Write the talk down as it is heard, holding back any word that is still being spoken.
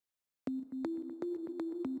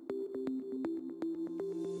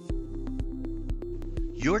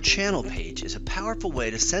Your channel page is a powerful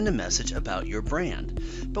way to send a message about your brand.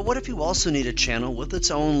 But what if you also need a channel with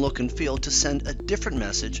its own look and feel to send a different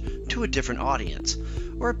message to a different audience?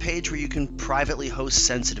 Or a page where you can privately host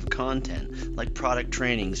sensitive content like product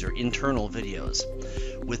trainings or internal videos?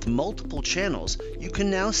 With multiple channels, you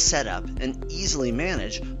can now set up and easily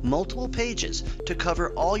manage multiple pages to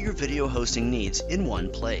cover all your video hosting needs in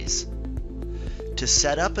one place. To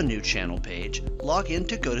set up a new channel page, log in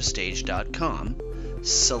to GoToStage.com,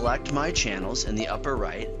 select My Channels in the upper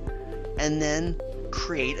right, and then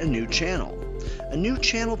create a new channel. A new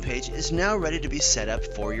channel page is now ready to be set up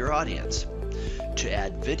for your audience. To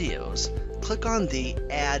add videos, click on the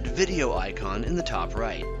Add Video icon in the top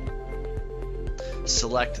right.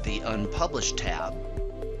 Select the Unpublished tab.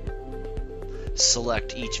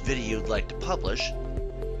 Select each video you'd like to publish,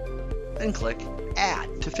 and click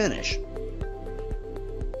Add to finish.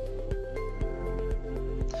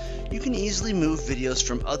 You can easily move videos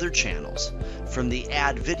from other channels. From the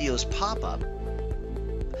Add Videos pop-up,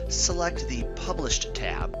 select the Published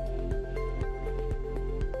tab,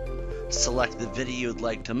 select the video you'd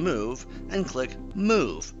like to move, and click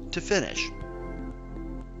Move to finish.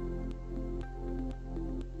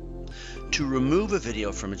 To remove a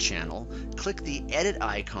video from a channel, click the Edit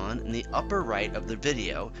icon in the upper right of the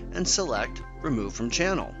video and select Remove from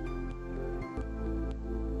Channel.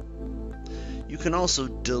 You can also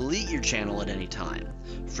delete your channel at any time.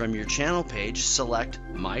 From your channel page, select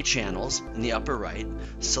My Channels in the upper right,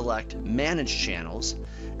 select Manage Channels,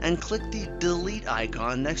 and click the Delete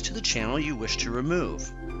icon next to the channel you wish to remove.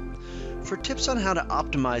 For tips on how to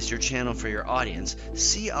optimize your channel for your audience,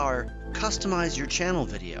 see our Customize Your Channel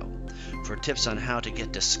video. For tips on how to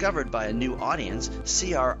get discovered by a new audience,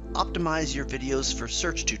 see our Optimize Your Videos for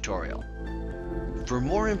Search tutorial. For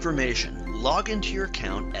more information, log into your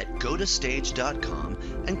account at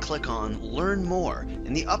GoToStage.com and click on Learn More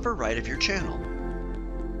in the upper right of your channel.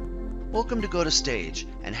 Welcome to GoToStage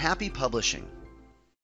and happy publishing!